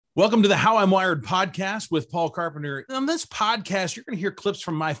Welcome to the How I'm Wired podcast with Paul Carpenter. On this podcast, you're going to hear clips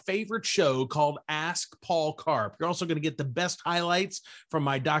from my favorite show called Ask Paul Carp. You're also going to get the best highlights from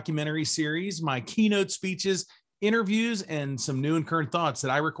my documentary series, my keynote speeches, interviews, and some new and current thoughts that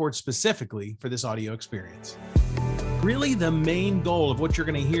I record specifically for this audio experience. Really, the main goal of what you're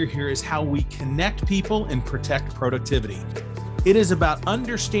going to hear here is how we connect people and protect productivity. It is about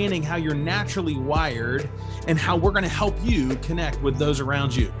understanding how you're naturally wired and how we're going to help you connect with those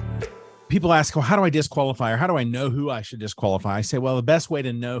around you. People ask, well, how do I disqualify, or how do I know who I should disqualify? I say, well, the best way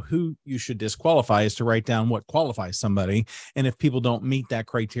to know who you should disqualify is to write down what qualifies somebody. And if people don't meet that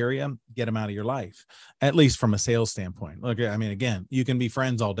criteria, get them out of your life, at least from a sales standpoint. Look, I mean, again, you can be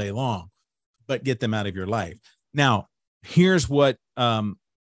friends all day long, but get them out of your life. Now, here's what, I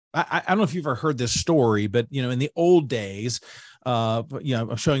don't know if you've ever heard this story, but, in the old days,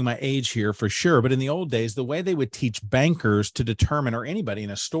 I'm showing my age here for sure, but in the old days, the way they would teach bankers to determine, or anybody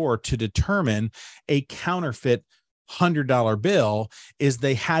in a store to determine a counterfeit $100 bill, is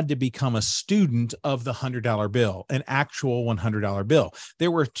they had to become a student of the $100 bill, an actual $100 bill.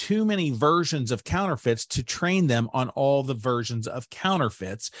 There were too many versions of counterfeits to train them on all the versions of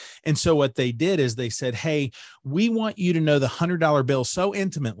counterfeits. And so what they did is they said, hey, we want you to know the $100 bill so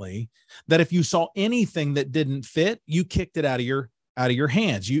intimately that if you saw anything that didn't fit, you kicked it out of your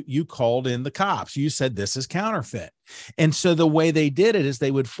hands. You called in the cops. You said, this is counterfeit. And so the way they did it is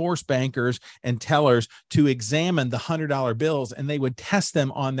they would force bankers and tellers to examine the $100 bills, and they would test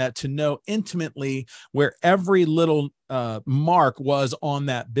them on that to know intimately where every little mark was on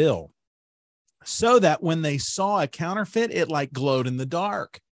that bill, so that when they saw a counterfeit, it like glowed in the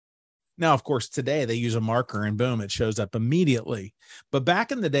dark. Now, of course, today they use a marker and boom, it shows up immediately. But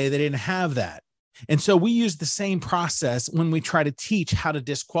back in the day, they didn't have that. And so we use the same process when we try to teach how to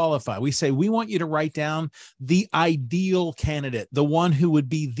disqualify. We say, we want you to write down the ideal candidate, the one who would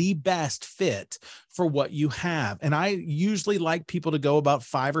be the best fit for what you have. And I usually like people to go about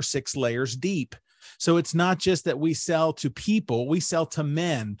 5 or 6 layers deep. So it's not just that we sell to people, we sell to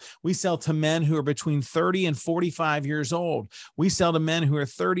men. We sell to men who are between 30 and 45 years old. We sell to men who are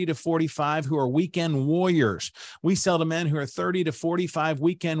 30 to 45 who are weekend warriors. We sell to men who are 30 to 45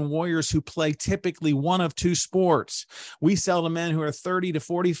 weekend warriors who play typically one of 2 sports. We sell to men who are 30 to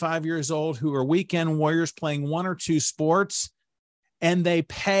 45 years old who are weekend warriors playing 1 or 2 sports, and they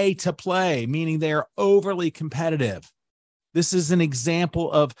pay to play, meaning they are overly competitive. This is an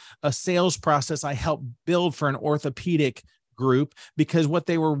example of a sales process I helped build for an orthopedic group, because what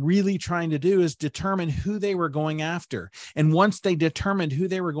they were really trying to do is determine who they were going after. And once they determined who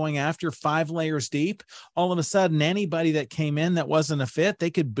they were going after 5 layers deep, all of a sudden, anybody that came in that wasn't a fit, they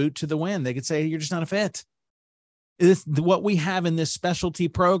could boot to the wind. They could say, you're just not a fit. What we have in this specialty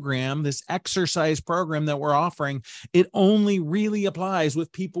program, this exercise program that we're offering, it only really applies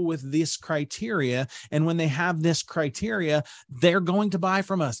with people with this criteria. And when they have this criteria, they're going to buy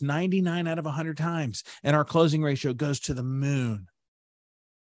from us 99 out of 100 times. And our closing ratio goes to the moon.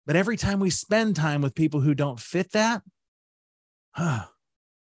 But every time we spend time with people who don't fit that,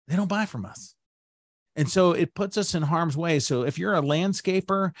 they don't buy from us. And so it puts us in harm's way. So if you're a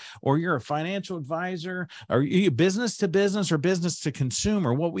landscaper, or you're a financial advisor, or you business to business or business to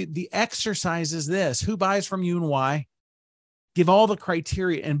consumer, the exercise is this: who buys from you and why? Give all the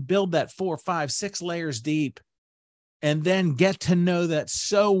criteria and build that 4, 5, 6 layers deep. And then get to know that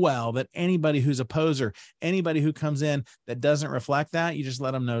so well that anybody who's a poser, anybody who comes in that doesn't reflect that, you just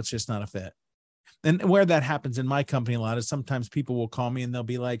let them know it's just not a fit. And where that happens in my company a lot is sometimes people will call me and they'll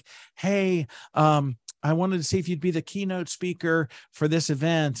be like, hey, I wanted to see if you'd be the keynote speaker for this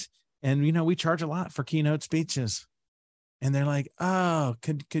event. And, we charge a lot for keynote speeches. And they're like, oh,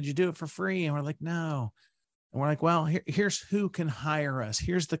 could you do it for free? And we're like, no. And we're like, well, here's who can hire us.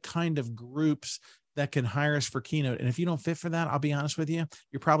 Here's the kind of groups that can hire us for keynote. And if you don't fit for that, I'll be honest with you,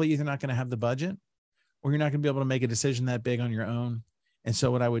 you're probably either not going to have the budget, or you're not going to be able to make a decision that big on your own. And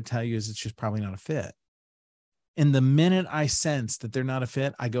so what I would tell you is it's just probably not a fit. And the minute I sense that they're not a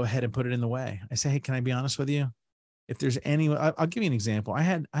fit, I go ahead and put it in the way. I say, hey, can I be honest with you? If there's any, I'll give you an example. I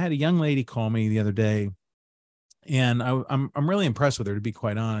had a young lady call me the other day, and I'm really impressed with her, to be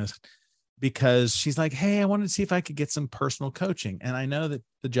quite honest, because she's like, hey, I wanted to see if I could get some personal coaching. And I know that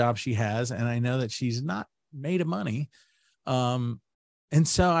the job she has, and I know that she's not made of money. And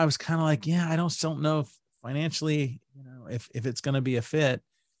so I was kind of like, yeah, I don't know if financially, if it's going to be a fit.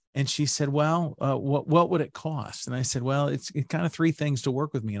 And she said, well, what would it cost? And I said, well, it's kind of 3 things to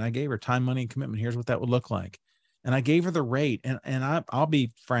work with me. And I gave her time, money, and commitment. Here's what that would look like. And I gave her the rate. And I'll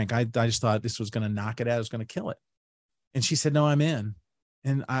be frank, I just thought this was going to knock it out. It was going to kill it. And she said, no, I'm in.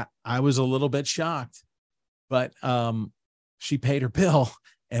 And I was a little bit shocked, but she paid her bill.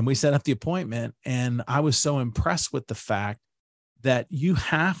 And we set up the appointment. And I was so impressed with the fact that you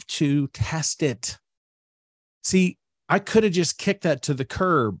have to test it. See, I could have just kicked that to the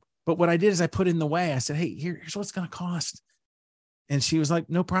curb, but what I did is I put it in the way. I said, hey, here's what's going to cost. And she was like,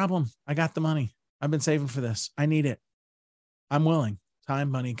 no problem. I got the money. I've been saving for this. I need it. I'm willing.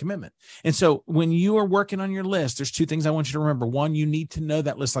 Time, money, and commitment. And so when you are working on your list, there's two things I want you to remember. One, you need to know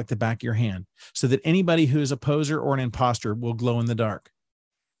that list like the back of your hand so that anybody who is a poser or an imposter will glow in the dark.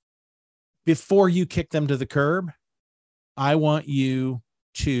 Before you kick them to the curb, I want you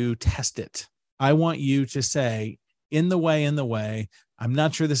to test it. I want you to say, in the way, I'm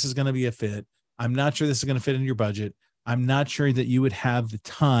not sure this is going to be a fit. I'm not sure this is going to fit in your budget. I'm not sure that you would have the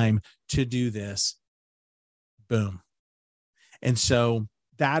time to do this. Boom. And so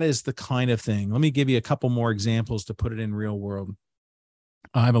that is the kind of thing. Let me give you a couple more examples to put it in real world.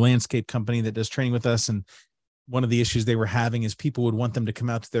 I have a landscape company that does training with us. And one of the issues they were having is people would want them to come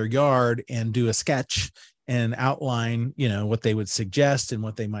out to their yard and do a sketch and outline, what they would suggest and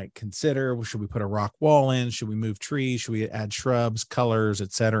what they might consider. Well, should we put a rock wall in? Should we move trees? Should we add shrubs, colors,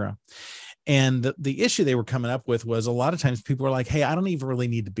 etc.? And the issue they were coming up with was a lot of times people were like, hey, I don't even really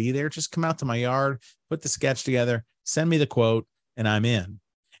need to be there. Just come out to my yard, put the sketch together, send me the quote, and I'm in.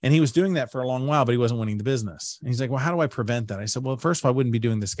 And he was doing that for a long while, but he wasn't winning the business. And he's like, well, how do I prevent that? I said, well, first of all, I wouldn't be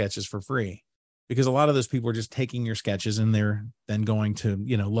doing the sketches for free, because a lot of those people are just taking your sketches and they're then going to,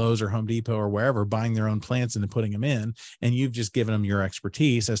 Lowe's or Home Depot or wherever, buying their own plants and then putting them in. And you've just given them your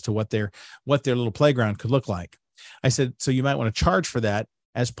expertise as to what their little playground could look like. I said, so you might want to charge for that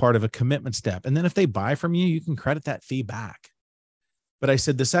as part of a commitment step. And then if they buy from you, you can credit that fee back. But I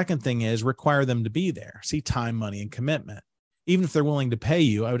said, the second thing is require them to be there. See, time, money, and commitment. Even if they're willing to pay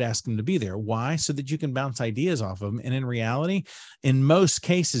you, I would ask them to be there. Why? So that you can bounce ideas off of them. And in reality, in most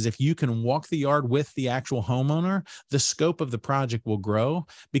cases, if you can walk the yard with the actual homeowner, the scope of the project will grow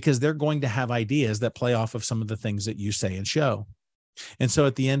because they're going to have ideas that play off of some of the things that you say and show. And so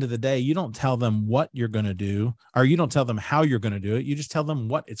at the end of the day, you don't tell them what you're going to do, or you don't tell them how you're going to do it. You just tell them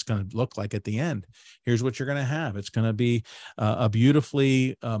what it's going to look like at the end. Here's what you're going to have. It's going to be a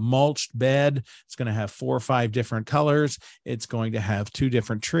beautifully mulched bed. It's going to have 4 or 5 different colors. It's going to have 2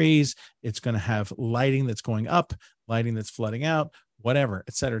 different trees. It's going to have lighting that's going up, lighting that's flooding out, whatever,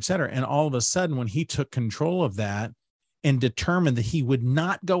 et cetera, et cetera. And all of a sudden, when he took control of that and determined that he would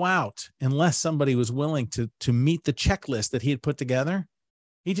not go out unless somebody was willing to meet the checklist that he had put together,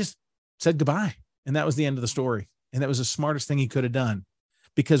 he just said goodbye. And that was the end of the story. And that was the smartest thing he could have done,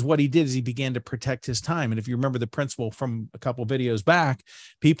 because what he did is he began to protect his time. And if you remember the principle from a couple of videos back,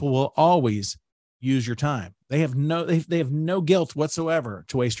 people will always use your time. They have no guilt whatsoever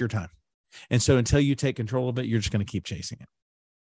to waste your time. And so until you take control of it, you're just going to keep chasing it.